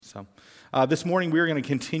So this morning we're going to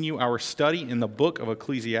continue our study in the book of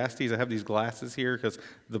Ecclesiastes. I have these glasses here because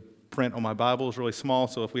the print on my Bible is really small,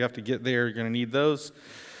 so if we have to get there, you're going to need those.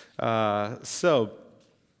 We're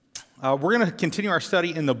going to continue our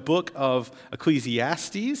study in the book of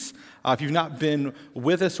Ecclesiastes. If you've not been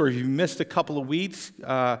with us or if you've missed a couple of weeks,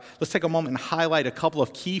 let's take a moment and highlight a couple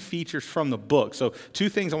of key features from the book. So two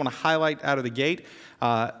things I want to highlight out of the gate.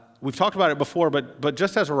 We've talked about it before, but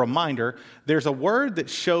just as a reminder, there's a word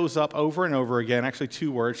that shows up over and over again. Actually,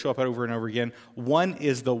 two words show up over and over again. One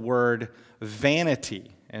is the word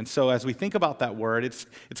vanity. And so as we think about that word, it's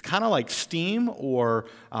kind of like steam or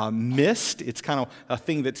mist. It's kind of a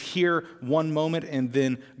thing that's here one moment and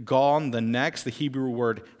then gone the next, the Hebrew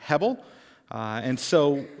word hebel. And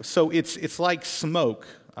so it's like smoke.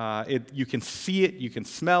 You can see it, you can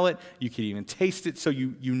smell it, you can even taste it, so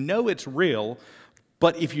you know it's real.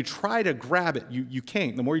 But if you try to grab it, you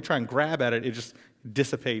can't. The more you try and grab at it, it just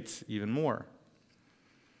dissipates even more.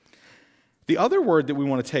 The other word that we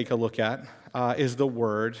want to take a look at is the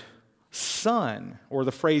word sun, or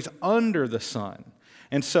the phrase under the sun.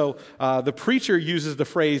 And so the preacher uses the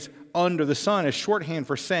phrase under the sun as shorthand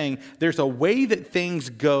for saying there's a way that things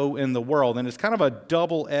go in the world. And it's kind of a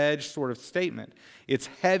double-edged sort of statement. It's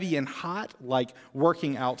heavy and hot, like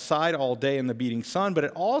working outside all day in the beating sun, but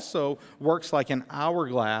it also works like an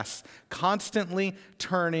hourglass, constantly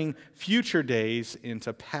turning future days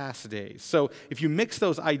into past days. So if you mix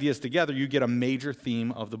those ideas together, you get a major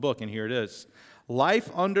theme of the book, and here it is. Life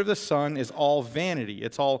under the sun is all vanity.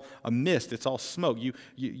 It's all a mist. It's all smoke.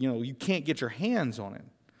 You can't get your hands on it.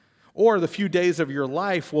 Or the few days of your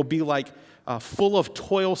life will be like full of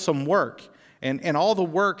toilsome work. And all the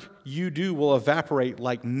work you do will evaporate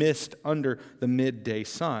like mist under the midday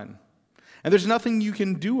sun. And there's nothing you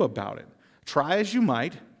can do about it. Try as you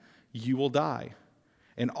might, you will die.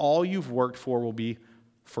 And all you've worked for will be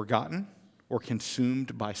forgotten or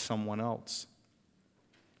consumed by someone else.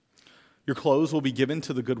 Your clothes will be given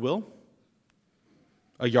to the goodwill.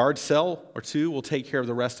 A yard sale or two will take care of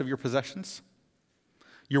the rest of your possessions.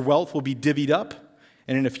 Your wealth will be divvied up.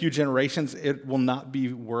 And in a few generations, it will not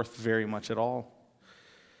be worth very much at all.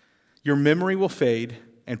 Your memory will fade,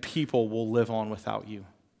 and people will live on without you.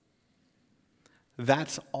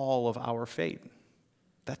 That's all of our fate.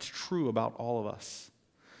 That's true about all of us.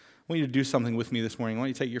 I want you to do something with me this morning. I want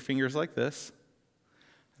you to take your fingers like this.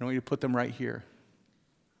 I want you to put them right here.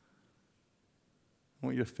 I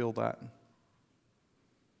want you to feel that.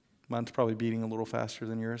 Mine's probably beating a little faster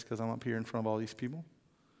than yours because I'm up here in front of all these people.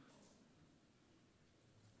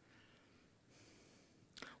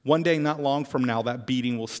 One day, not long from now, that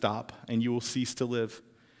beating will stop and you will cease to live.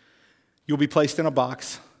 You'll be placed in a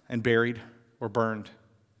box and buried or burned.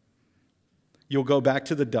 You'll go back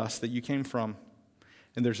to the dust that you came from,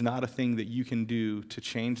 and there's not a thing that you can do to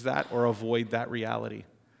change that or avoid that reality.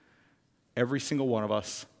 Every single one of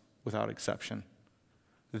us, without exception.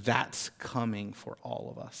 That's coming for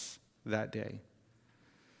all of us that day.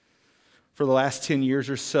 For the last 10 years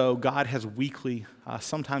or so, God has weekly,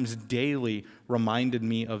 sometimes daily, reminded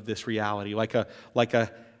me of this reality, like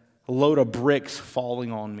a load of bricks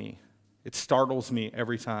falling on me. It startles me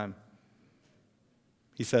every time.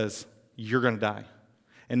 He says, "You're going to die,"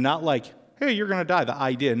 and not like, "Hey, you're going to die." The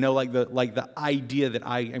idea, no, like the idea that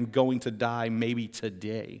I am going to die maybe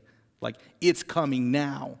today, like it's coming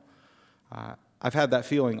now. I've had that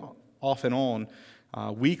feeling off and on.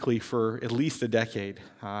 Weekly for at least a decade,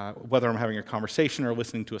 whether I'm having a conversation or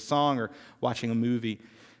listening to a song or watching a movie.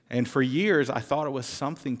 And for years, I thought it was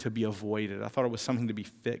something to be avoided. I thought it was something to be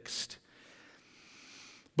fixed.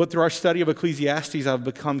 But through our study of Ecclesiastes, I've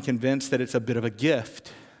become convinced that it's a bit of a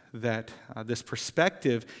gift, that this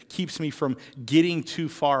perspective keeps me from getting too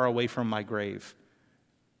far away from my grave.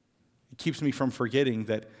 It keeps me from forgetting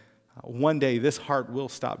that one day this heart will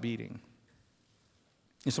stop beating.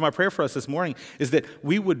 And so my prayer for us this morning is that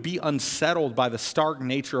we would be unsettled by the stark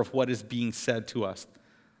nature of what is being said to us.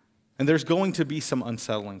 And there's going to be some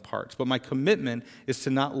unsettling parts, but my commitment is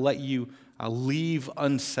to not let you leave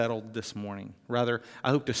unsettled this morning. Rather,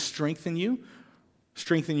 I hope to strengthen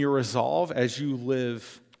your resolve as you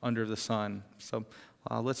live under the sun. So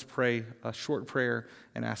let's pray a short prayer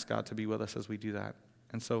and ask God to be with us as we do that.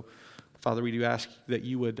 And so, Father, we do ask that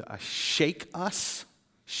you would shake us,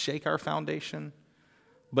 shake our foundation,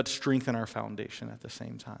 but strengthen our foundation at the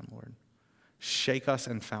same time, Lord. Shake us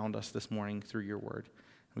and found us this morning through your word.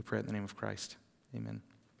 We pray in the name of Christ. Amen.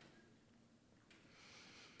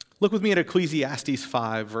 Look with me at Ecclesiastes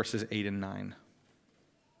 5, verses 8 and 9.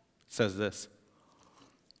 It says this: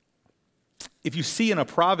 If you see in a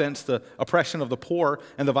province the oppression of the poor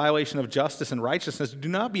and the violation of justice and righteousness, do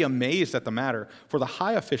not be amazed at the matter, for the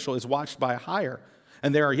high official is watched by a higher,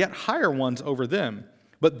 and there are yet higher ones over them.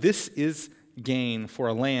 But this is gain for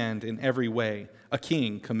a land in every way, a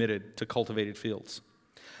king committed to cultivated fields.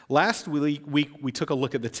 Last week, we took a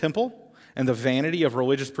look at the temple and the vanity of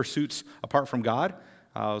religious pursuits apart from God.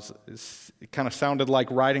 It kind of sounded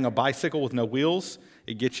like riding a bicycle with no wheels.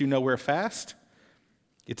 It gets you nowhere fast.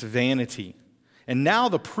 It's vanity. And now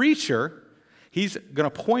the preacher, he's going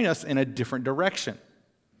to point us in a different direction.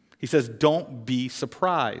 He says, don't be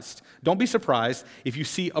surprised. Don't be surprised if you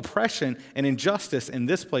see oppression and injustice in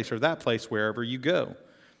this place or that place wherever you go.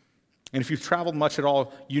 And if you've traveled much at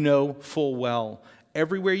all, you know full well,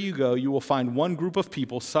 everywhere you go, you will find one group of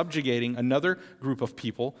people subjugating another group of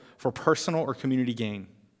people for personal or community gain.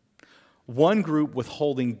 One group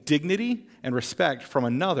withholding dignity and respect from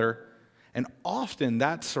another, and often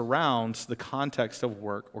that surrounds the context of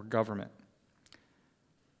work or government.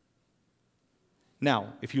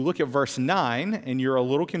 Now, if you look at verse 9 and you're a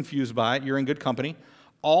little confused by it, you're in good company.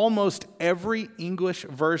 Almost every English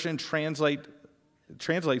version translates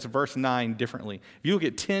verse 9 differently. If you look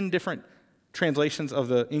at 10 different translations of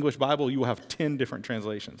the English Bible, you will have 10 different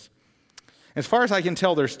translations. As far as I can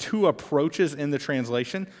tell, there's two approaches in the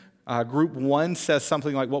translation. Group 1 says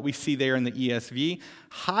something like what we see there in the ESV,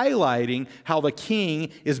 highlighting how the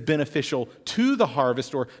king is beneficial to the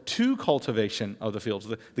harvest or to cultivation of the fields.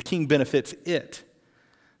 The king benefits it.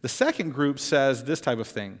 The second group says this type of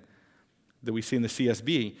thing that we see in the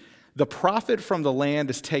CSB. The profit from the land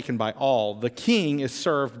is taken by all. The king is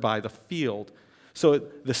served by the field. So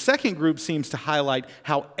the second group seems to highlight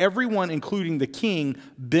how everyone, including the king,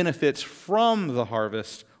 benefits from the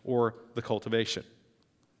harvest or the cultivation.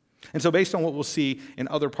 And so based on what we'll see in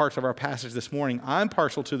other parts of our passage this morning, I'm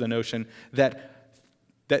partial to the notion that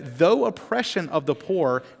though oppression of the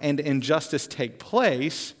poor and injustice take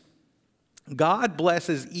place, God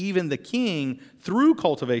blesses even the king through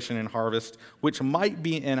cultivation and harvest, which might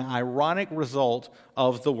be an ironic result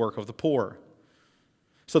of the work of the poor.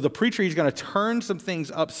 So the preacher, he's going to turn some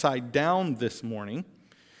things upside down this morning,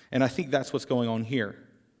 and I think that's what's going on here.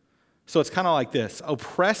 So it's kind of like this.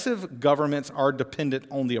 Oppressive governments are dependent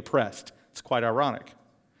on the oppressed. It's quite ironic.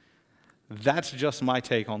 That's just my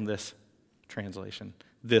take on this translation,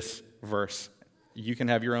 this verse. You can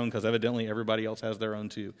have your own because evidently everybody else has their own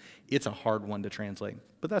too. It's a hard one to translate,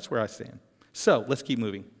 but that's where I stand. So let's keep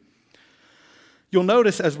moving. You'll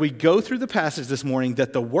notice as we go through the passage this morning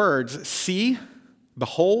that the words see,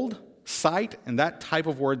 behold, sight, and that type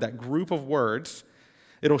of word, that group of words,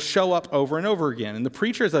 it'll show up over and over again. And the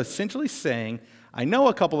preacher is essentially saying, I know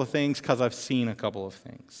a couple of things because I've seen a couple of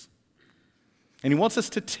things. And he wants us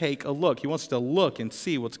to take a look. He wants to look and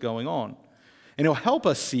see what's going on. And he'll help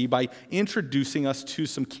us see by introducing us to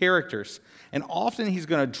some characters. And often he's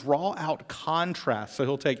going to draw out contrast. So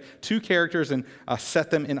he'll take two characters and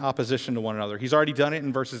set them in opposition to one another. He's already done it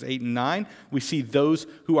in verses 8 and 9. We see those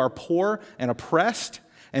who are poor and oppressed,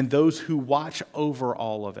 and those who watch over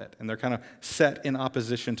all of it. And they're kind of set in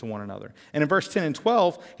opposition to one another. And in verse 10 and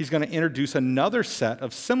 12, he's going to introduce another set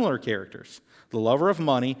of similar characters, the lover of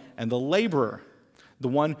money and the laborer, the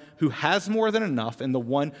one who has more than enough and the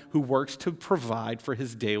one who works to provide for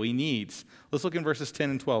his daily needs. Let's look in verses 10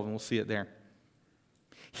 and 12, and we'll see it there.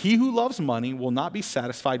 He who loves money will not be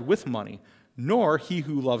satisfied with money, nor he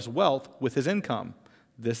who loves wealth with his income.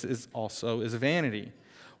 This is also vanity.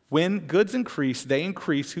 When goods increase, they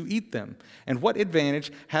increase who eat them. And what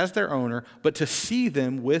advantage has their owner but to see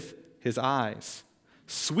them with his eyes?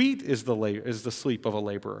 Sweet is the sleep of a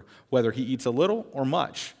laborer, whether he eats a little or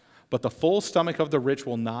much. But the full stomach of the rich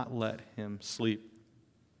will not let him sleep.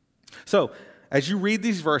 So, as you read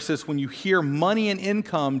these verses, when you hear money and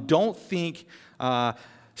income, don't think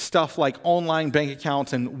stuff like online bank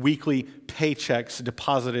accounts and weekly paychecks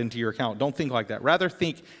deposited into your account. Don't think like that. Rather,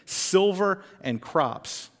 think silver and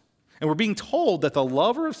crops. And we're being told that the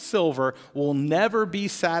lover of silver will never be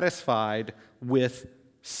satisfied with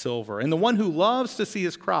silver. And the one who loves to see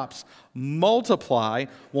his crops multiply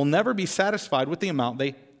will never be satisfied with the amount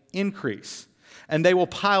they increase. And they will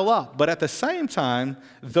pile up. But at the same time,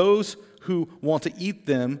 those who want to eat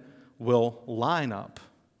them will line up.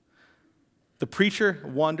 The preacher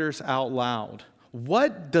wonders out loud,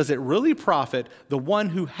 what does it really profit the one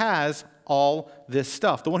who has all this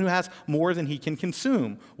stuff, the one who has more than he can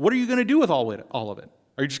consume? What are you going to do with all of it?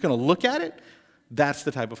 Are you just going to look at it? That's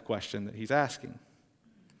the type of question that he's asking.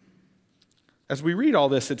 As we read all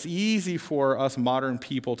this, it's easy for us modern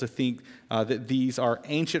people to think that these are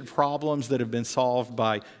ancient problems that have been solved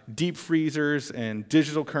by deep freezers and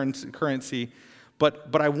digital currency.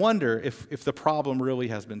 But I wonder if the problem really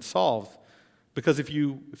has been solved. Because if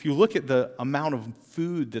you look at the amount of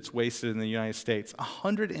food that's wasted in the United States,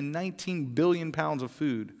 119 billion pounds of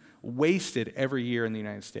food wasted every year in the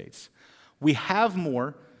United States. We have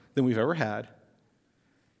more than we've ever had,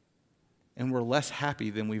 and we're less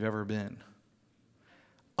happy than we've ever been.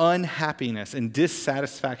 Unhappiness and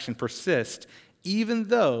dissatisfaction persist even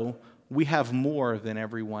though we have more than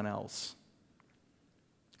everyone else.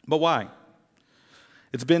 But why?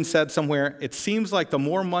 It's been said somewhere, it seems like the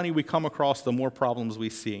more money we come across, the more problems we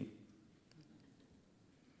see.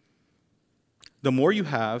 The more you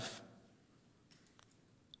have,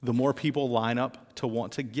 the more people line up to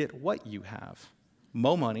want to get what you have.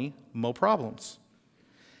 More money, more problems.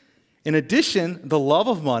 In addition, the love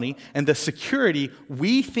of money and the security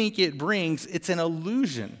we think it brings, it's an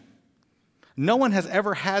illusion. No one has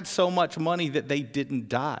ever had so much money that they didn't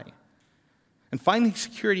die. And finding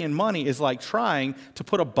security in money is like trying to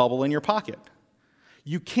put a bubble in your pocket.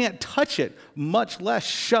 You can't touch it, much less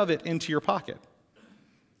shove it into your pocket.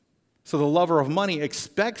 So the lover of money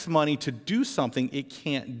expects money to do something it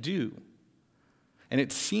can't do. And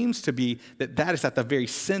it seems to be that is at the very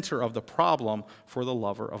center of the problem for the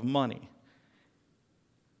lover of money.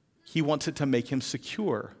 He wants it to make him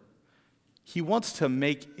secure. He wants to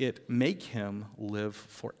make him live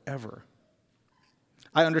forever.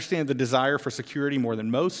 I understand the desire for security more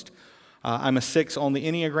than most. I'm a 6 on the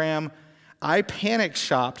Enneagram. I panic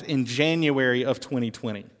shopped in January of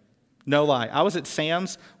 2020. No lie. I was at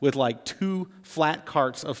Sam's with like 2 flat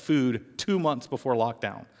carts of food 2 months before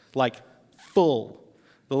lockdown. Like full.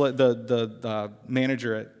 The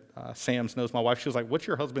manager at Sam's knows my wife. She was like, "What's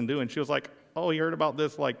your husband doing?" She was like, "Oh, he heard about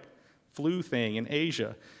this like flu thing in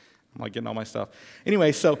Asia." I'm like getting all my stuff.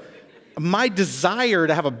 Anyway, so my desire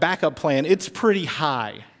to have a backup plan, it's pretty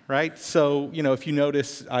high, right? So, if you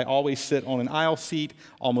notice, I always sit on an aisle seat,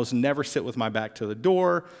 almost never sit with my back to the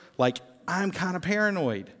door. Like, I'm kind of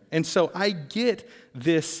paranoid. And so I get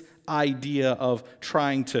this idea of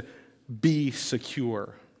trying to be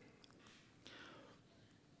secure.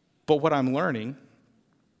 But what I'm learning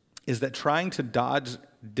is that trying to dodge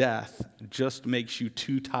death just makes you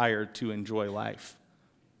too tired to enjoy life.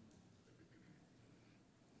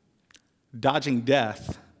 Dodging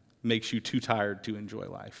death makes you too tired to enjoy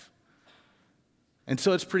life. And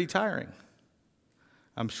so it's pretty tiring.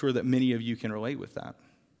 I'm sure that many of you can relate with that.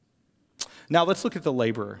 Now let's look at the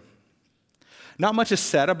laborer. Not much is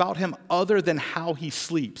said about him other than how he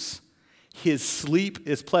sleeps. His sleep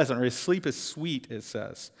is pleasant, or his sleep is sweet, it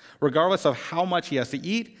says. Regardless of how much he has to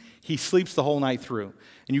eat, he sleeps the whole night through.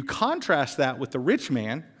 And you contrast that with the rich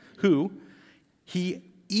man who he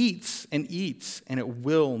eats, and it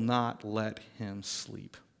will not let him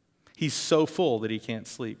sleep. He's so full that he can't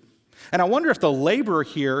sleep. And I wonder if the laborer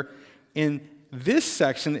here in this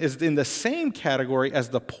section is in the same category as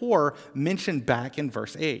the poor mentioned back in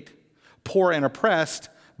verse 8. Poor and oppressed,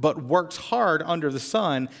 but works hard under the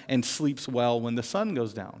sun and sleeps well when the sun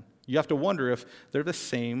goes down. You have to wonder if they're the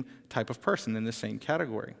same type of person in the same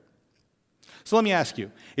category. So let me ask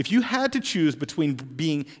you, if you had to choose between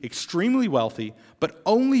being extremely wealthy, but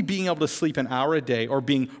only being able to sleep an hour a day, or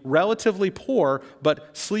being relatively poor,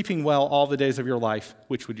 but sleeping well all the days of your life,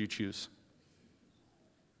 which would you choose?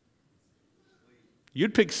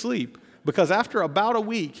 You'd pick sleep, because after about a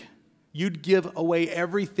week, you'd give away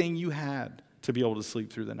everything you had to be able to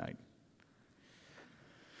sleep through the night.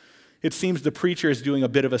 It seems the preacher is doing a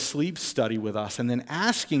bit of a sleep study with us and then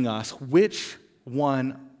asking us, which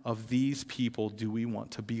one of these people do we want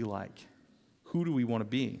to be like? Who do we want to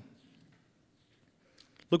be?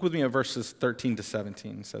 Look with me at verses 13 to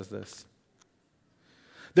 17. It says this.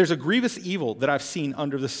 There's a grievous evil that I've seen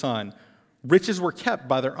under the sun. Riches were kept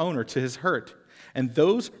by their owner to his hurt, and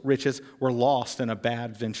those riches were lost in a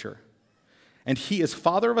bad venture. And he is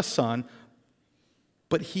father of a son,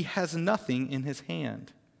 but he has nothing in his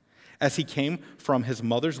hand. As he came from his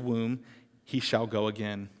mother's womb, he shall go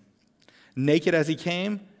again. Naked as he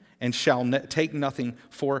came, and shall take nothing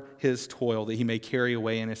for his toil that he may carry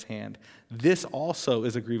away in his hand. This also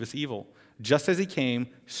is a grievous evil. Just as he came,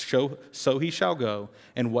 so he shall go,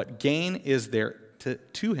 and what gain is there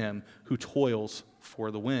to him who toils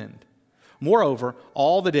for the wind? Moreover,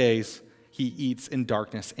 all the days he eats in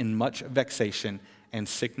darkness, in much vexation and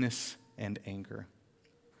sickness and anger.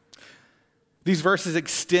 These verses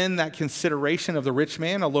extend that consideration of the rich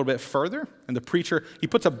man a little bit further, and the preacher, he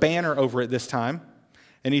puts a banner over it this time,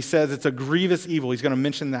 and he says it's a grievous evil. He's going to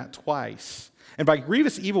mention that twice. And by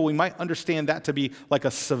grievous evil, we might understand that to be like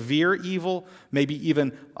a severe evil, maybe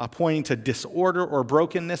even pointing to disorder or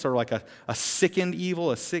brokenness, or like a sickened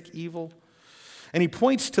evil, a sick evil. And he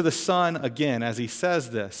points to the sun again as he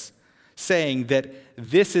says this, saying that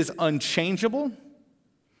this is unchangeable,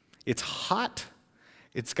 it's hot,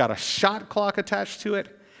 it's got a shot clock attached to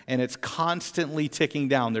it, and it's constantly ticking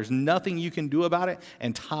down. There's nothing you can do about it,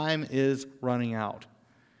 and time is running out.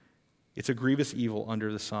 It's a grievous evil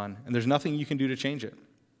under the sun, and there's nothing you can do to change it.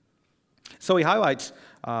 So he highlights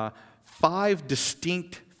 5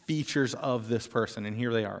 distinct features of this person, and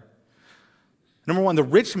here they are. Number 1, the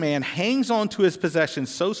rich man hangs on to his possessions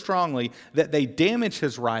so strongly that they damage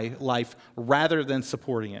his life rather than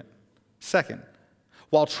supporting it. Second,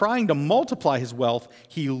 while trying to multiply his wealth,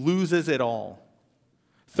 he loses it all.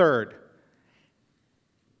 Third,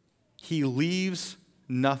 he leaves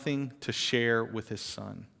nothing to share with his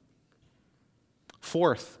son.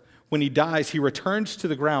 Fourth, when he dies, he returns to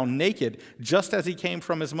the ground naked, just as he came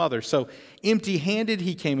from his mother. So empty-handed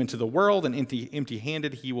he came into the world, and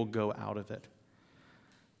empty-handed he will go out of it.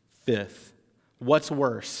 Fifth, what's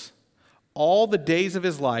worse? All the days of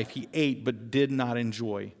his life he ate but did not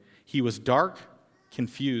enjoy. He was dark,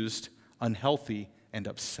 confused, unhealthy, and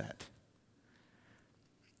upset.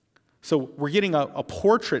 So we're getting a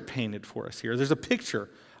portrait painted for us here. There's a picture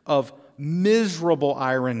of miserable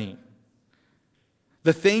irony.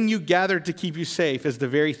 The thing you gathered to keep you safe is the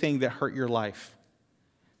very thing that hurt your life.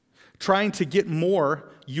 Trying to get more,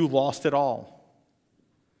 you lost it all.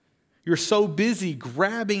 You're so busy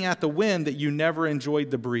grabbing at the wind that you never enjoyed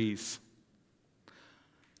the breeze.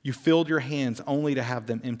 You filled your hands only to have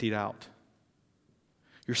them emptied out.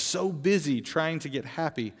 You're so busy trying to get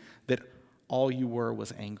happy that all you were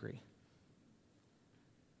was angry.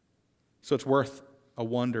 So it's worth a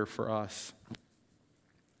wonder for us.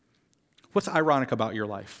 What's ironic about your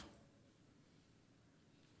life?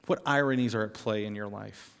 What ironies are at play in your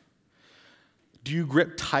life? Do you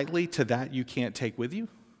grip tightly to that you can't take with you?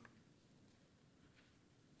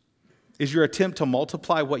 Is your attempt to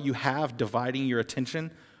multiply what you have dividing your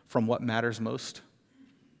attention from what matters most?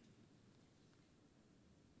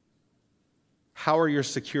 How are your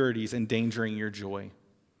securities endangering your joy?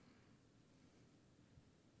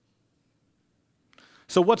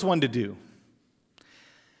 So what's one to do?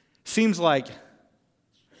 Seems like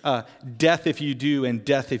death if you do and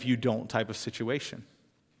death if you don't type of situation.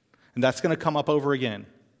 And that's going to come up over again.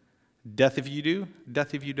 Death if you do,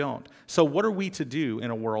 death if you don't. So what are we to do in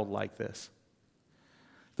a world like this?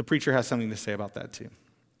 The preacher has something to say about that too.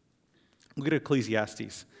 Look at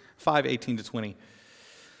Ecclesiastes 5:18-20.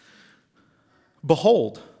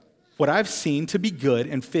 Behold, what I've seen to be good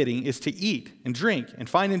and fitting is to eat and drink and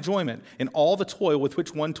find enjoyment in all the toil with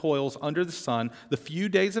which one toils under the sun the few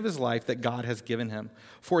days of his life that God has given him.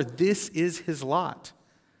 For this is his lot.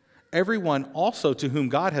 Everyone also to whom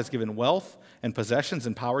God has given wealth and possessions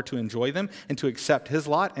and power to enjoy them and to accept his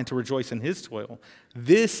lot and to rejoice in his toil.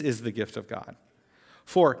 This is the gift of God.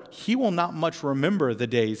 For he will not much remember the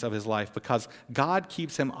days of his life because God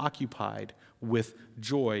keeps him occupied with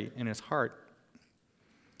joy in his heart.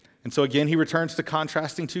 And so again, he returns to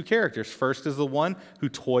contrasting 2 characters. First is the one who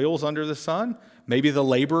toils under the sun, maybe the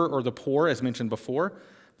laborer or the poor, as mentioned before.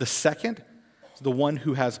 The second is the one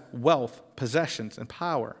who has wealth, possessions, and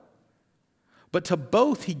power. But to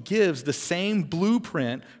both, he gives the same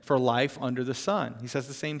blueprint for life under the sun. He says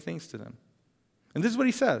the same things to them. And this is what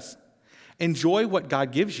he says. Enjoy what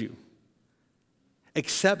God gives you.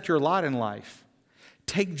 Accept your lot in life.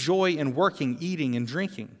 Take joy in working, eating, and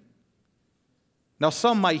drinking. Now,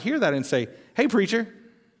 some might hear that and say, hey, preacher,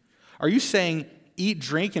 are you saying eat,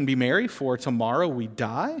 drink, and be merry, for tomorrow we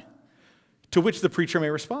die? To which the preacher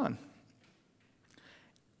may respond,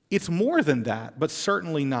 it's more than that, but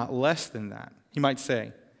certainly not less than that. He might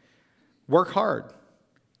say, work hard,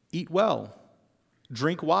 eat well,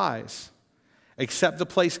 drink wise, accept the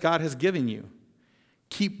place God has given you,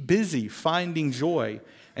 keep busy finding joy,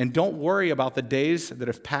 and don't worry about the days that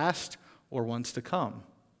have passed or ones to come.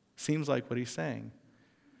 Seems like what he's saying.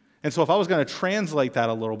 And so if I was going to translate that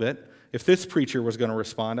a little bit, if this preacher was going to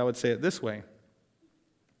respond, I would say it this way.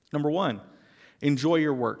 Number 1, enjoy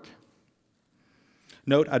your work.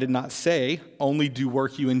 Note, I did not say only do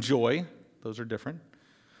work you enjoy. Those are different.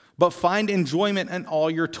 But find enjoyment in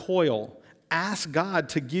all your toil. Ask God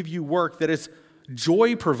to give you work that is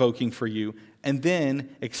joy-provoking for you, and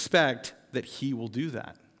then expect that he will do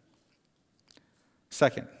that.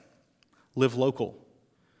 Second, live local.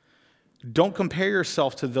 Don't compare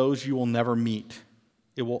yourself to those you will never meet.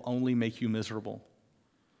 It will only make you miserable.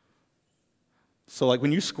 So like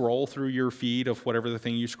when you scroll through your feed of whatever the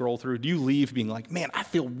thing you scroll through, do you leave being like, man, I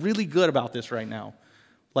feel really good about this right now?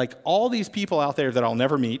 Like all these people out there that I'll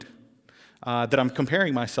never meet, that I'm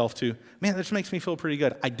comparing myself to, man, that just makes me feel pretty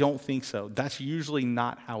good. I don't think so. That's usually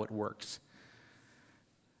not how it works.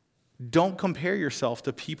 Don't compare yourself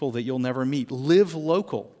to people that you'll never meet. Live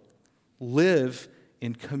local. Live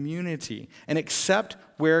in community. And accept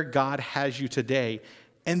where God has you today.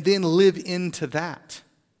 And then live into that.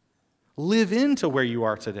 Live into where you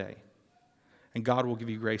are today. And God will give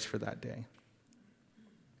you grace for that day.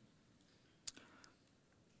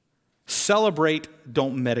 Celebrate,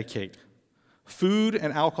 don't medicate. Food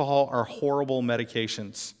and alcohol are horrible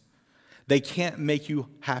medications. They can't make you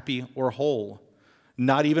happy or whole.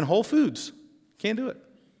 Not even Whole Foods. Can't do it.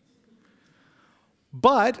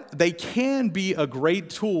 But they can be a great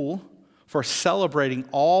tool for celebrating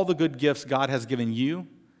all the good gifts God has given you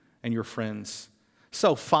and your friends.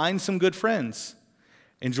 So find some good friends.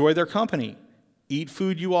 Enjoy their company. Eat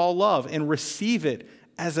food you all love and receive it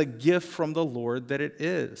as a gift from the Lord that it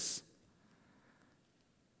is.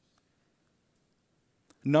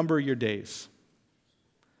 Number your days.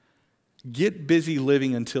 Get busy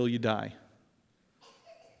living until you die,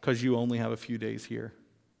 because you only have a few days here.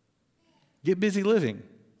 Get busy living,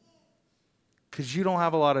 because you don't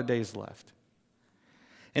have a lot of days left.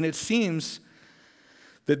 And it seems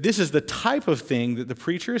that this is the type of thing that the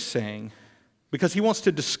preacher is saying, because he wants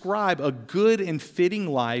to describe a good and fitting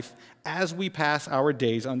life as we pass our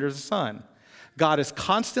days under the sun. God is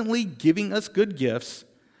constantly giving us good gifts.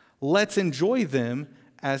 Let's enjoy them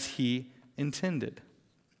as he intended.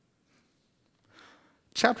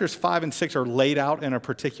 Chapters 5 and 6 are laid out in a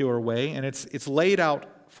particular way, and it's laid out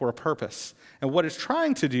for a purpose. And what it's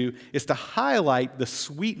trying to do is to highlight the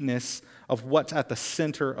sweetness of what's at the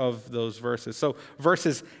center of those verses. So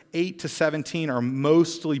verses 8 to 17 are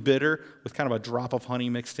mostly bitter with kind of a drop of honey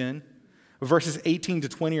mixed in. Verses 18 to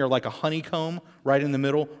 20 are like a honeycomb right in the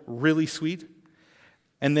middle, really sweet.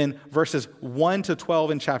 And then verses 1 to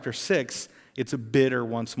 12 in chapter 6, it's a bitter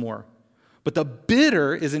once more. But the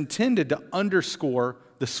bitter is intended to underscore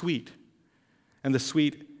the sweet. And the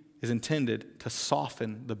sweet is intended to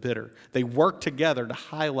soften the bitter. They work together to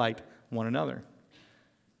highlight one another.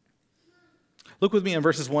 Look with me in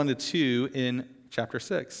verses 1 to 2 in chapter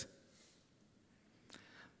 6.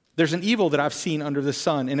 There's an evil that I've seen under the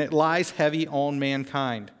sun, and it lies heavy on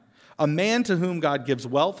mankind. A man to whom God gives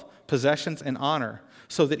wealth, possessions, and honor,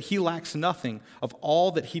 so that he lacks nothing of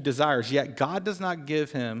all that he desires. Yet God does not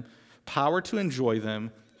give him power to enjoy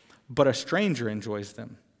them, but a stranger enjoys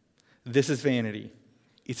them. This is vanity.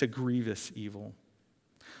 It's a grievous evil.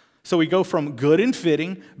 So we go from good and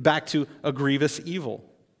fitting back to a grievous evil.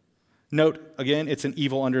 Note, again, it's an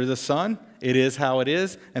evil under the sun. It is how it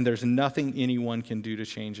is, and there's nothing anyone can do to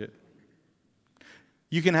change it.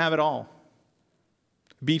 You can have it all.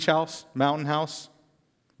 Beach house, mountain house,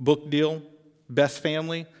 book deal, best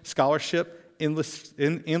family, scholarship,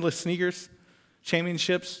 endless sneakers,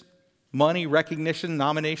 championships, money, recognition,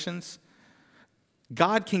 nominations.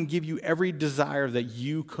 God can give you every desire that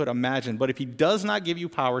you could imagine, but if he does not give you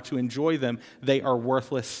power to enjoy them, they are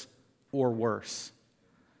worthless or worse.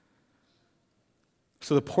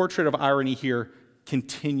 So the portrait of irony here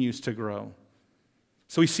continues to grow.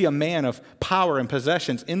 So we see a man of power and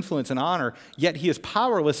possessions, influence and honor, yet he is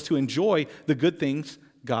powerless to enjoy the good things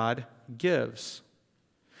God gives.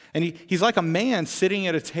 And he's like a man sitting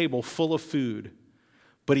at a table full of food,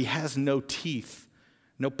 but he has no teeth,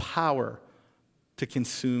 no power to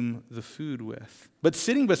consume the food with. But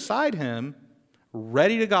sitting beside him,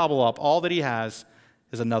 ready to gobble up all that he has,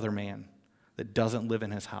 is another man that doesn't live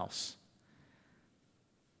in his house.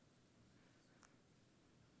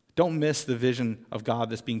 Don't miss the vision of God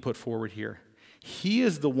that's being put forward here. He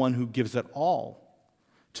is the one who gives it all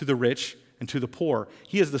to the rich and to the poor.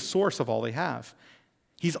 He is the source of all they have.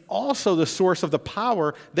 He's also the source of the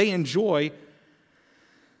power they enjoy,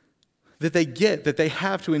 that they get, that they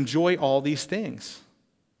have to enjoy all these things.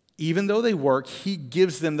 Even though they work, he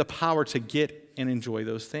gives them the power to get and enjoy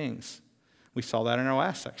those things. We saw that in our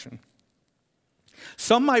last section.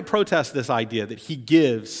 Some might protest this idea that he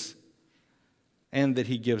gives and that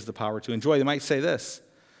he gives the power to enjoy. They might say this: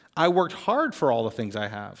 I worked hard for all the things I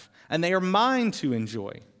have, and they are mine to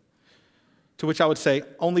enjoy. To which I would say,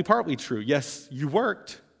 only partly true. Yes, you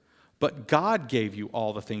worked, but God gave you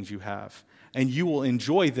all the things you have, and you will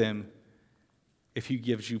enjoy them if he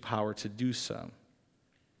gives you power to do so.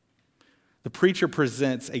 The preacher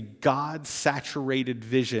presents a God-saturated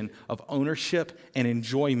vision of ownership and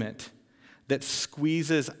enjoyment that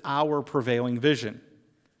squeezes our prevailing vision.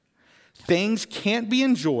 Things can't be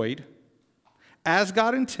enjoyed as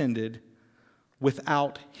God intended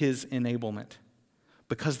without his enablement,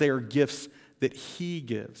 because they are gifts that he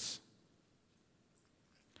gives.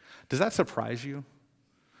 Does that surprise you?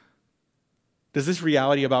 Does this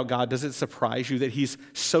reality about God, does it surprise you that he's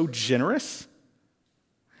so generous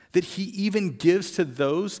That he even gives to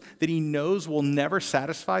those that he knows will never be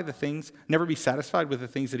satisfied with the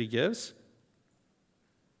things that he gives?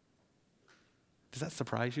 Does that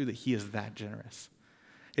surprise you that he is that generous?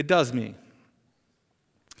 It does me.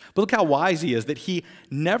 But look how wise he is, that he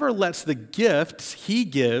never lets the gifts he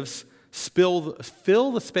gives fill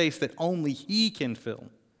the space that only he can fill.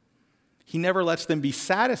 He never lets them be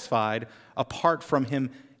satisfied apart from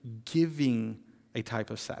him giving a type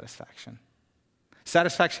of satisfaction.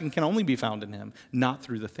 Satisfaction can only be found in him, not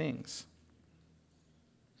through the things.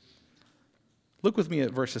 Look with me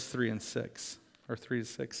at verses 3 and 6, or 3 to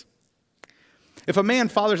 6. If a man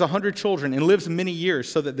fathers 100 children and lives many years,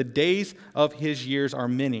 so that the days of his years are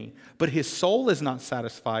many, but his soul is not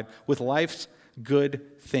satisfied with life's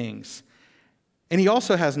good things, and he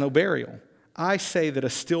also has no burial, I say that a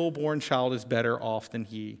stillborn child is better off than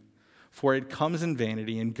he, for it comes in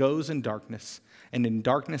vanity and goes in darkness, and in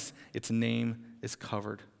darkness its name is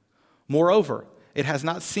covered. Moreover, it has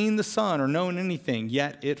not seen the sun or known anything,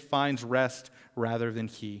 yet it finds rest rather than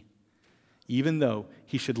he. Even though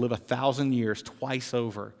he should live 1,000 years twice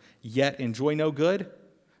over, yet enjoy no good,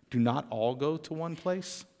 do not all go to one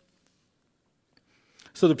place?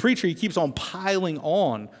 So the preacher, he keeps on piling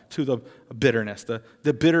on to the bitterness.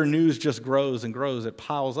 The bitter news just grows and grows. It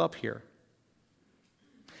piles up here.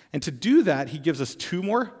 And to do that, he gives us two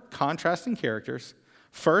more contrasting characters.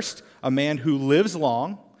 First, a man who lives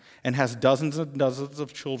long and has dozens and dozens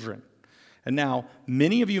of children. And now,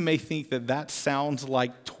 many of you may think that that sounds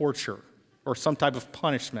like torture or some type of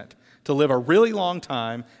punishment, to live a really long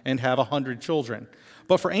time and have 100 children.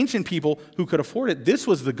 But for ancient people who could afford it, this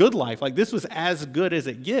was the good life. Like, this was as good as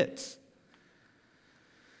it gets.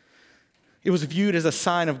 It was viewed as a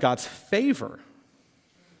sign of God's favor.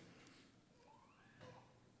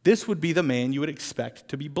 This would be the man you would expect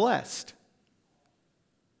to be blessed.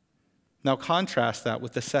 Now contrast that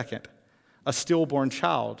with the second, a stillborn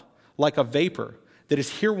child, like a vapor that is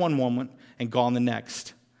here one moment and gone the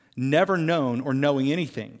next, never known or knowing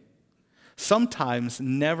anything, sometimes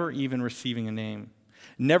never even receiving a name,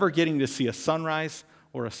 never getting to see a sunrise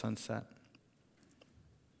or a sunset.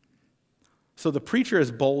 So the preacher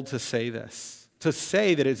is bold to say this, to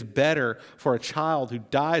say that it's better for a child who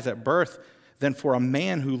dies at birth than for a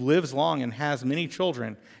man who lives long and has many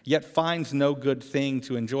children, yet finds no good thing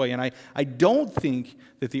to enjoy. And I don't think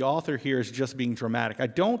that the author here is just being dramatic. I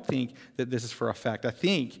don't think that this is for effect. I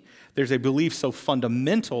think there's a belief so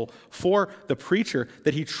fundamental for the preacher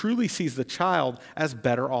that he truly sees the child as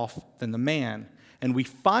better off than the man. And we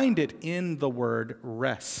find it in the word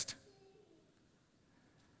rest.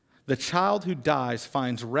 The child who dies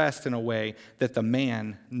finds rest in a way that the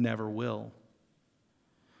man never will.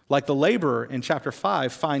 Like the laborer in chapter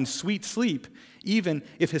 5 finds sweet sleep, even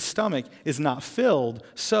if his stomach is not filled,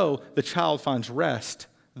 so the child finds rest,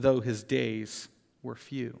 though his days were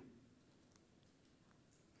few.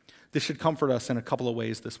 This should comfort us in a couple of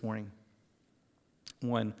ways this morning.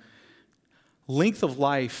 One, length of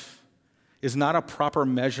life is not a proper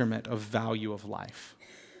measurement of value of life.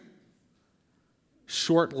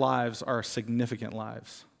 Short lives are significant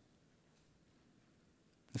lives.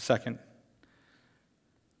 Second,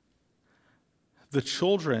 the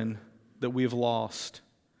children that we have lost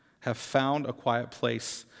have found a quiet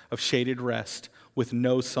place of shaded rest with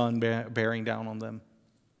no sun bearing down on them.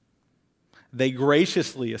 They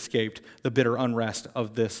graciously escaped the bitter unrest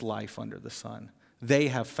of this life under the sun. They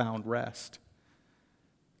have found rest.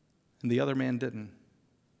 And the other man didn't.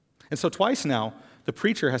 And so twice now, the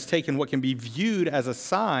preacher has taken what can be viewed as a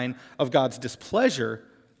sign of God's displeasure,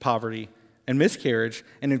 poverty, and miscarriage,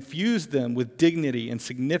 and infused them with dignity and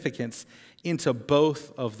significance into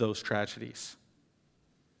both of those tragedies.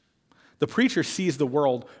 The preacher sees the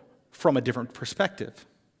world from a different perspective.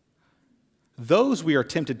 Those we are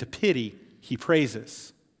tempted to pity, he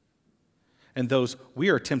praises. And those we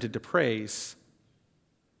are tempted to praise,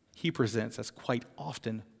 he presents as quite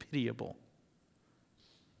often pitiable.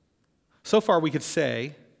 So far, we could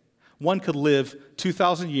say one could live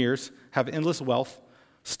 2,000 years, have endless wealth,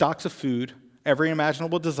 stocks of food, every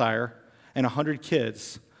imaginable desire, and 100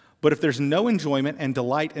 kids. But if there's no enjoyment and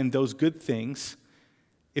delight in those good things,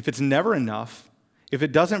 if it's never enough, if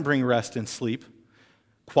it doesn't bring rest and sleep,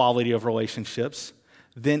 quality of relationships,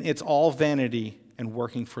 then it's all vanity and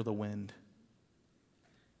working for the wind.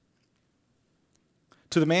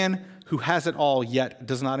 To the man who has it all yet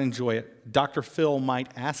does not enjoy it, Dr. Phil might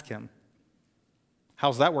ask him,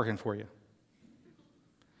 how's that working for you?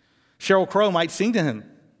 Sheryl Crow might sing to him,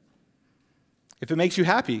 if it makes you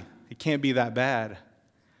happy, it can't be that bad.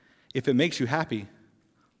 If it makes you happy,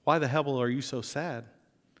 why the hell are you so sad?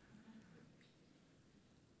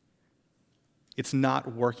 it's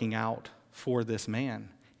not working out for this man.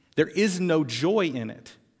 There is no joy in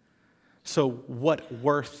it. So what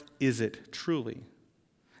worth is it truly?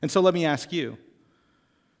 And so let me ask you,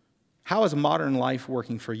 how is modern life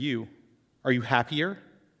working for you? Are you happier?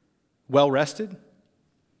 Well-rested?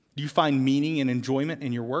 Do you find meaning and enjoyment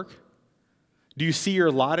in your work? Do you see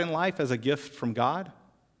your lot in life as a gift from God?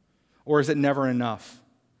 Or is it never enough?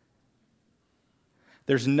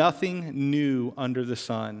 There's nothing new under the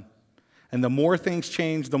sun. And the more things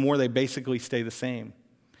change, the more they basically stay the same.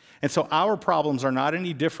 And so our problems are not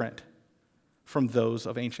any different from those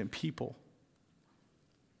of ancient people.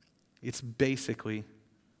 It's basically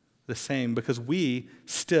the same because we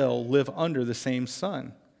still live under the same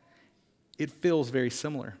sun. It feels very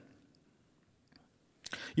similar.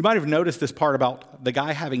 You might have noticed this part about the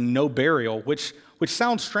guy having no burial, which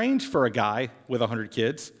sounds strange for a guy with 100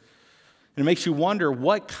 kids. And it makes you wonder,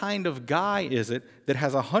 what kind of guy is it that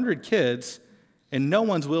has 100 kids and no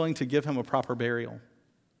one's willing to give him a proper burial?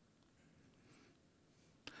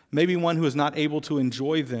 Maybe one who is not able to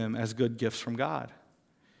enjoy them as good gifts from God.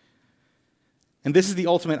 And this is the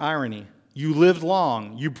ultimate irony. You lived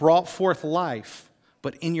long, you brought forth life,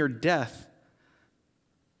 but in your death,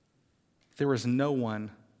 there was no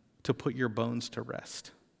one to put your bones to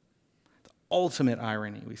rest. The ultimate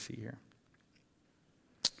irony we see here.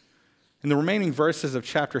 In the remaining verses of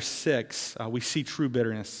chapter 6, we see true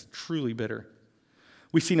bitterness, truly bitter.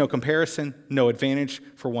 We see no comparison, no advantage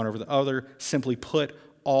for one over the other. Simply put,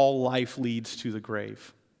 all life leads to the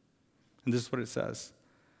grave. And this is what it says.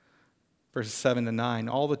 Verses 7 to 9,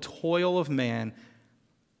 all the toil of man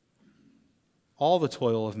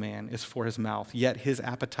is for his mouth, yet his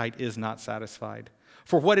appetite is not satisfied.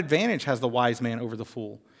 For what advantage has the wise man over the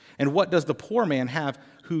fool? And what does the poor man have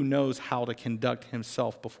who knows how to conduct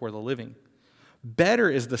himself before the living? Better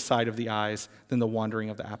is the sight of the eyes than the wandering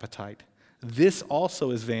of the appetite. This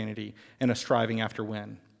also is vanity and a striving after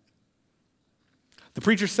wind. The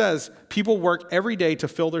preacher says people work every day to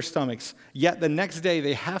fill their stomachs, yet the next day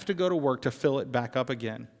they have to go to work to fill it back up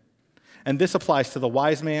again. And this applies to the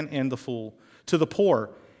wise man and the fool. To the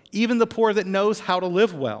poor, even the poor that knows how to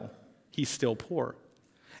live well, he's still poor.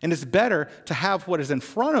 And it's better to have what is in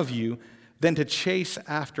front of you than to chase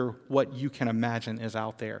after what you can imagine is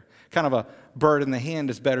out there. Kind of a bird in the hand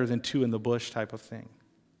is better than two in the bush type of thing.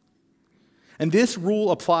 And this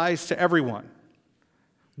rule applies to everyone.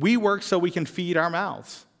 We work so we can feed our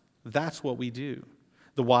mouths. That's what we do.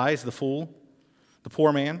 The wise, the fool, the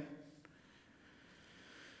poor man.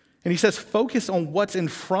 And he says, focus on what's in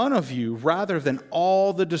front of you rather than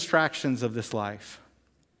all the distractions of this life.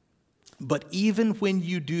 But even when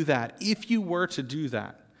you do that, if you were to do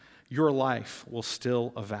that, your life will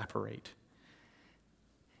still evaporate.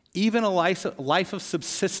 Even a life of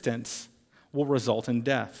subsistence will result in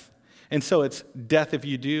death. And so it's death if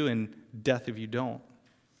you do and death if you don't.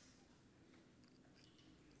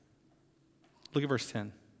 Look at verse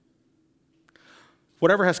 10.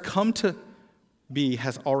 Whatever has come to be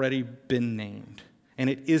has already been named, and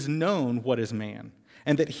it is known what is man,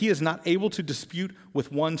 and that he is not able to dispute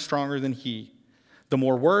with one stronger than he. The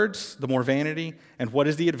more words, the more vanity, and what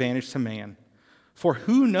is the advantage to man? For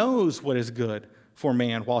who knows what is good for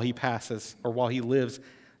man while he passes, or while he lives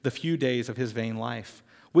the few days of his vain life,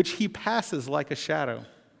 which he passes like a shadow?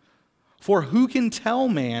 For who can tell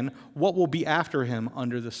man what will be after him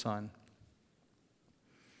under the sun?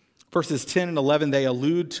 Verses 10 and 11, they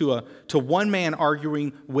allude to one man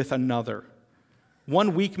arguing with another.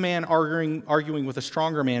 One weak man arguing with a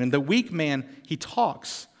stronger man. And the weak man, he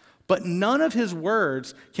talks, but none of his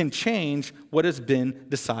words can change what has been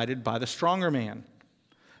decided by the stronger man.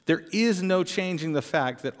 There is no changing the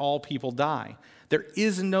fact that all people die. There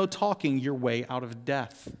is no talking your way out of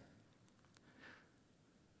death. And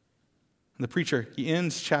the preacher, he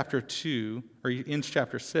ends chapter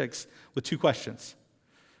 6 with two questions.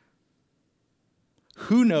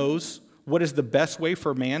 Who knows what is the best way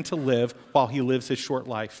for man to live while he lives his short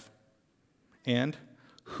life? And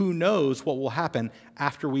who knows what will happen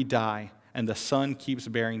after we die and the sun keeps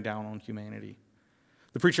bearing down on humanity?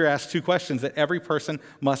 The preacher asks two questions that every person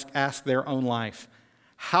must ask their own life.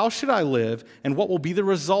 How should I live, and what will be the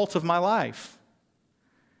result of my life?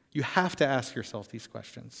 You have to ask yourself these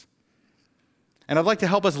questions. And I'd like to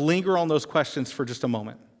help us linger on those questions for just a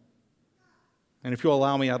moment. And if you'll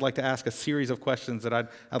allow me, I'd like to ask a series of questions that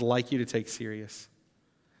I'd like you to take serious.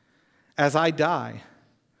 As I die,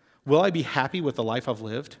 will I be happy with the life I've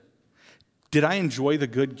lived? Did I enjoy the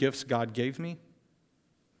good gifts God gave me?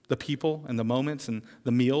 The people and the moments and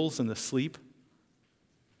the meals and the sleep?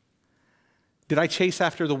 Did I chase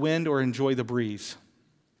after the wind or enjoy the breeze?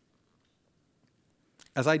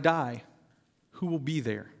 As I die, Who will be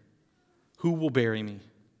there? Who will bury me?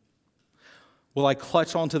 Will I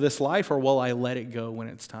clutch onto this life or will I let it go when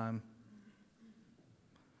it's time?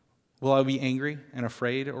 Will I be angry and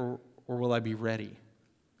afraid or will I be ready?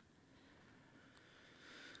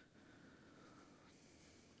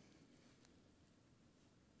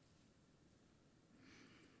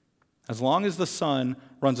 As long as the sun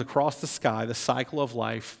runs across the sky, the cycle of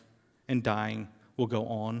life and dying will go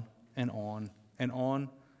on and on and on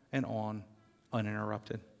and on,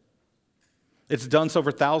 uninterrupted. It's done so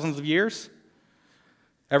for thousands of years.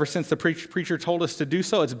 Ever since the preacher told us to do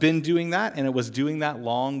so, it's been doing that, and it was doing that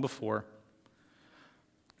long before.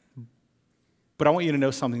 But I want you to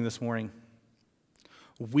know something this morning.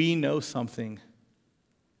 We know something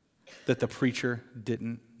that the preacher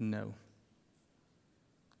didn't know.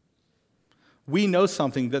 We know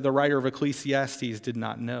something that the writer of Ecclesiastes did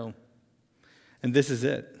not know. And this is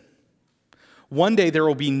it. One day there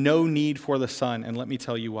will be no need for the sun, and let me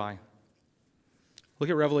tell you why. Look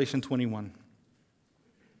at Revelation 21.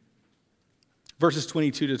 Verses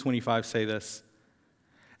 22 to 25 say this.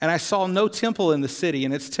 And I saw no temple in the city,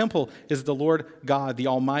 and its temple is the Lord God, the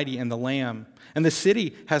Almighty, and the Lamb. And the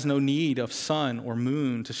city has no need of sun or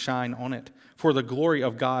moon to shine on it, for the glory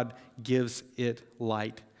of God gives it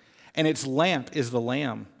light. And its lamp is the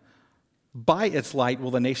Lamb. By its light will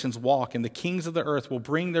the nations walk, and the kings of the earth will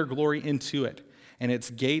bring their glory into it. And its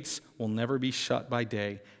gates will never be shut by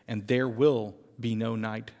day, and there will be no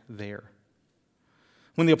night there.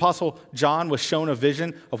 When the Apostle John was shown a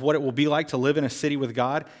vision of what it will be like to live in a city with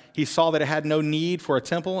God, he saw that it had no need for a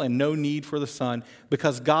temple and no need for the sun,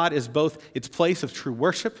 because God is both its place of true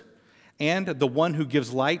worship and the one who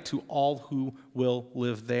gives light to all who will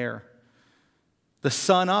live there. The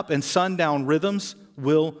sun up and sundown rhythms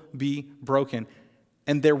will be broken,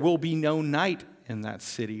 and there will be no night in that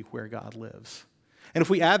city where God lives. And if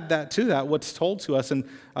we add that to that, what's told to us in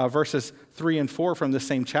verses 3 and 4 from the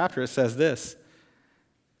same chapter, it says this.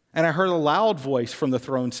 And I heard a loud voice from the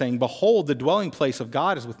throne saying, behold, the dwelling place of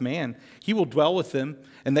God is with man. He will dwell with them,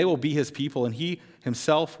 and they will be his people, and he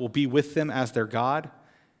himself will be with them as their God.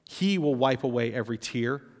 He will wipe away every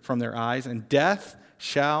tear from their eyes, and death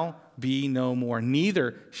shall be no more.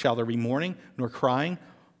 Neither shall there be mourning, nor crying,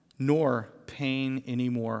 nor pain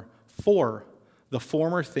anymore, for the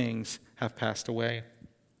former things have passed away.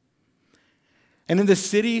 And in the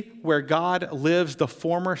city where God lives, the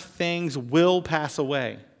former things will pass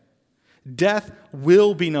away. Death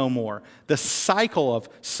will be no more. The cycle of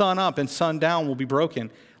sun up and sun down will be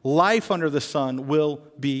broken. Life under the sun will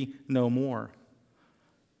be no more.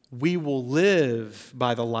 We will live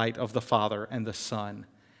by the light of the Father and the Son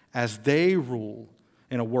as they rule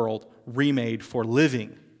in a world remade for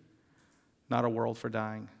living, not a world for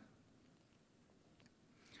dying.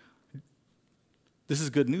 This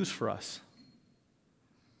is good news for us.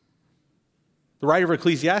 The writer of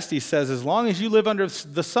Ecclesiastes says, as long as you live under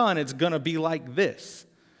the sun, it's going to be like this.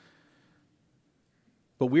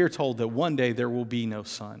 But we are told that one day there will be no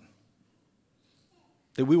sun,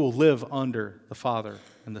 that we will live under the Father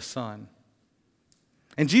and the Son.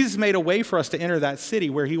 And Jesus made a way for us to enter that city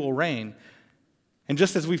where he will reign. And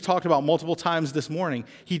just as we've talked about multiple times this morning,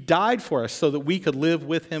 he died for us so that we could live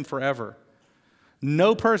with him forever.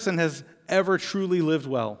 No person has ever truly lived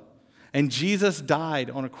well. And Jesus died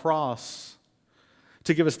on a cross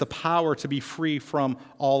to give us the power to be free from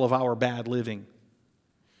all of our bad living.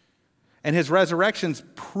 And his resurrection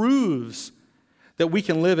proves that we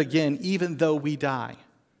can live again even though we die.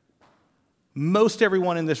 Most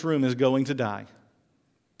everyone in this room is going to die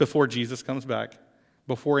before Jesus comes back,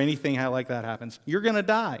 before anything like that happens. You're going to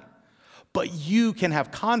die. But you can have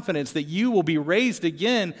confidence that you will be raised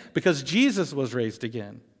again because Jesus was raised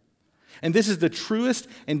again. And this is the truest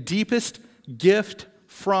and deepest gift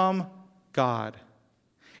from God.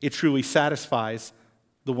 It truly satisfies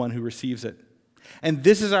the one who receives it. And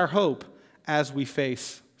this is our hope as we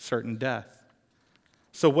face certain death.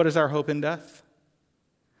 So what is our hope in death?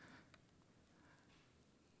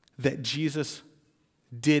 That Jesus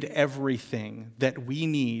did everything that we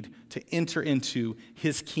need to enter into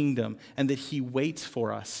his kingdom, and that he waits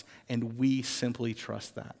for us, and we simply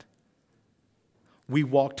trust that. We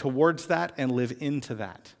walk towards that and live into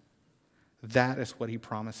that. That is what he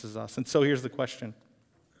promises us. And so here's the question.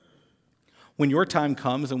 When your time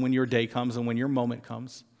comes, and when your day comes, and when your moment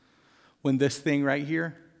comes, when this thing right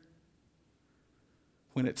here,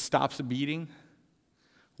 when it stops beating,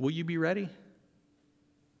 will you be ready?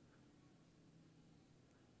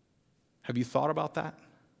 Have you thought about that?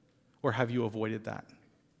 Or have you avoided that?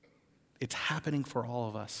 It's happening for all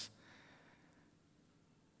of us.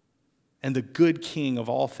 And the good King of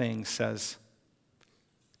all things says,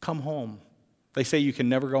 come home, They say you can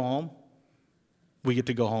never go home. We get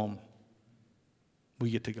to go home. We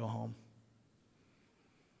get to go home.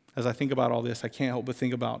 As I think about all this, I can't help but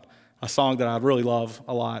think about a song that I really love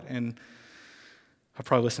a lot, and I've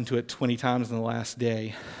probably listened to it 20 times in the last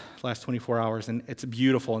 24 hours, and it's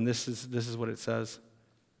beautiful, and this is what it says.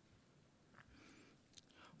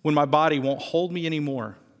 When my body won't hold me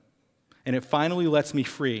anymore, and it finally lets me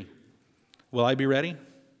free, will I be ready?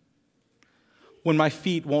 When my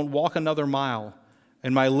feet won't walk another mile,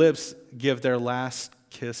 and my lips give their last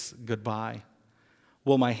kiss goodbye,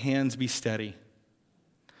 will my hands be steady?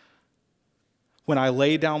 When I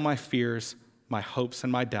lay down my fears, my hopes,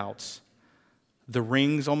 and my doubts, the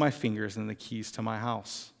rings on my fingers and the keys to my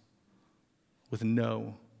house, with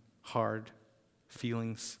no hard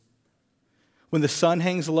feelings. When the sun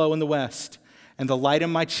hangs low in the west, and the light in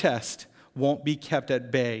my chest won't be kept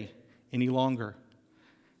at bay any longer.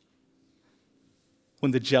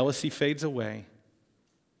 When the jealousy fades away,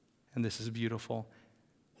 and this is beautiful,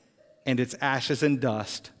 and it's ashes and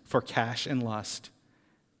dust for cash and lust,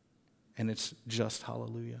 and it's just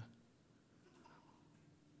hallelujah.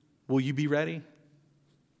 Will you be ready?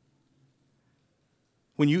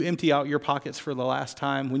 When you empty out your pockets for the last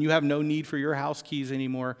time, when you have no need for your house keys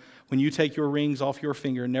anymore, when you take your rings off your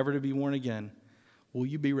finger, never to be worn again, will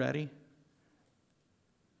you be ready?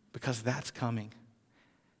 Because that's coming.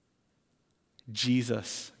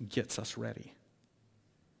 Jesus gets us ready.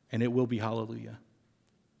 And it will be hallelujah.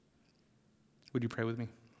 Would you pray with me?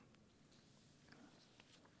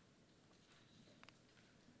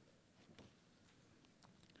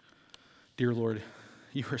 Dear Lord,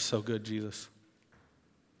 you are so good, Jesus.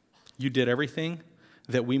 You did everything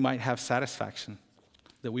that we might have satisfaction,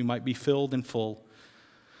 that we might be filled and full,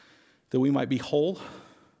 that we might be whole.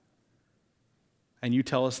 And you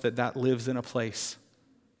tell us that that lives in a place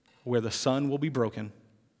where the sun will be broken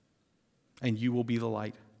and you will be the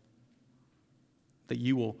light, that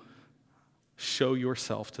you will show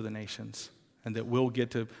yourself to the nations, and that we'll get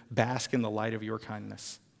to bask in the light of your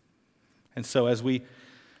kindness. And so as we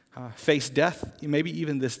face death, maybe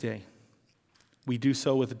even this day, we do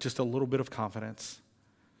so with just a little bit of confidence.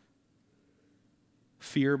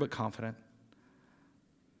 Fear, but confident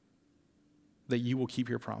that you will keep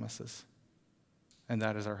your promises. And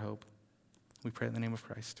that is our hope. We pray in the name of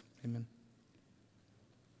Christ. Amen.